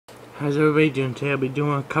How's everybody doing today? I'll be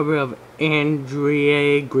doing a cover of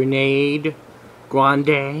Andrea Grande.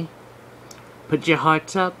 Put your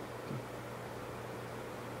hearts up.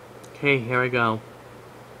 Okay, here we go.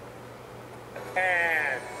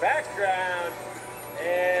 And background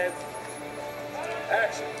and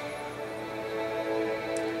action.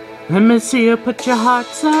 Let me see you put your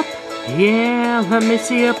hearts up. Yeah, let me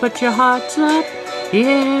see you put your hearts up.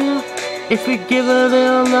 Yeah, if we give a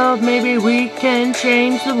little love, maybe we can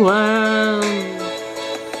change the world.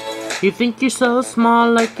 You think you're so small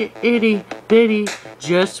like an itty bitty,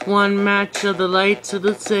 just one match of the lights of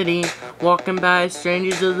the city. Walking by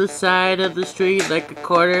strangers to the side of the street like a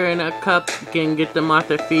quarter in a cup, you can get them off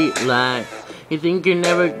their feet like. You think you're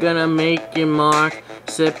never gonna make your mark,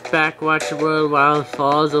 sit back, watch the world while it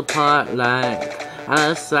falls apart like.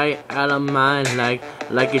 Out of sight, out of mind, like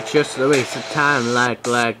it's just a waste of time, like,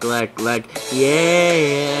 yeah,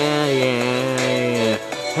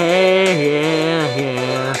 hey,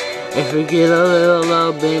 yeah. If we get a little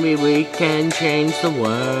love, baby, we can change the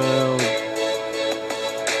world.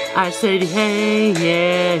 I said, hey,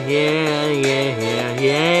 yeah.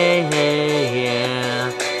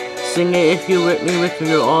 Sing it if you're with me, with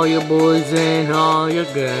all your boys and all your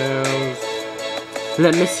girls.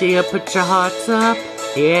 Let me see you put your hearts up.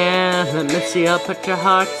 Yeah, let me see you put your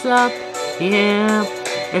hearts up. Yeah,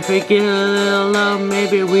 if we get a little love,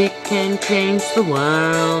 maybe we can change the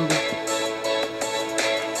world.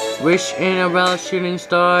 Wish in a row, shooting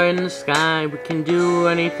star in the sky. We can do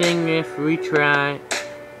anything if we try.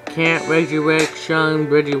 Can't resurrection,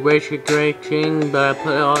 resurrection, but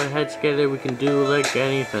put all our heads together, we can do like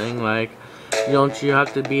anything. Like, don't you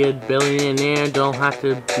have to be a billionaire? Don't have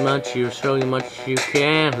to much. You show you much you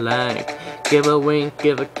can. Like, give a wink,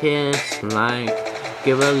 give a kiss. Like,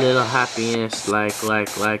 give a little happiness. Like,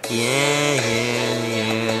 yeah.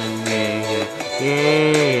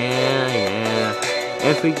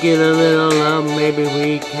 If we get a little love, maybe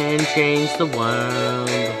we can change the world.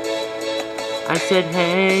 I said,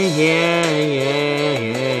 hey, yeah.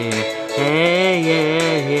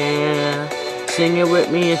 Sing it with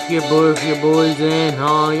me if you're boys and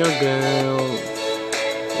all your girls.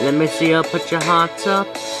 Let me see you put your hearts up.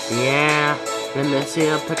 Yeah, let me see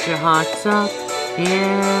you put your hearts up.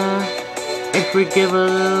 Yeah, if we give a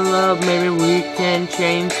little love, maybe we can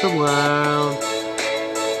change the world.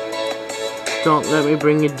 Don't let me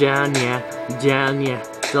bring it down, yeah.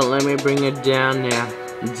 Don't let me bring it down, yeah.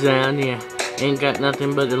 Ain't got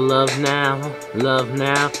nothing but the love now.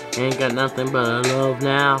 Ain't got nothing but a love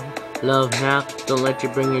now. Don't let you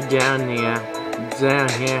bring it down, yeah.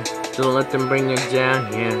 Don't let them bring it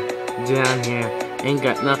down, yeah. Ain't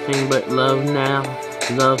got nothing but love now.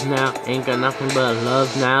 Ain't got nothing but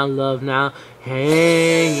love now.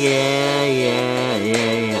 Hey, yeah.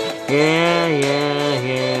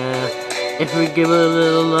 If we give a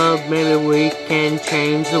little love, maybe we can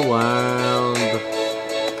change the world.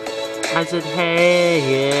 I said, hey,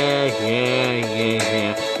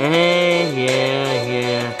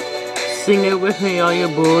 yeah. Sing it with me, all your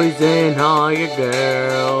boys and all your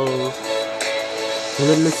girls.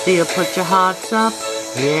 Let me see you put your hearts up.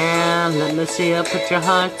 Yeah, let me see you put your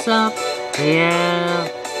hearts up. Yeah,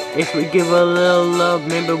 if we give a little love,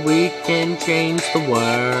 maybe we can change the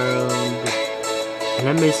world.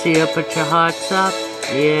 Let me see you put your hearts up.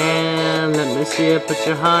 Yeah, let me see you put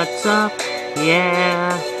your hearts up.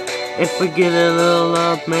 Yeah, if we get a little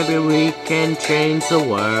love, maybe we can change the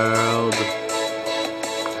world.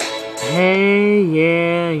 Hey,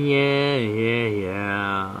 yeah.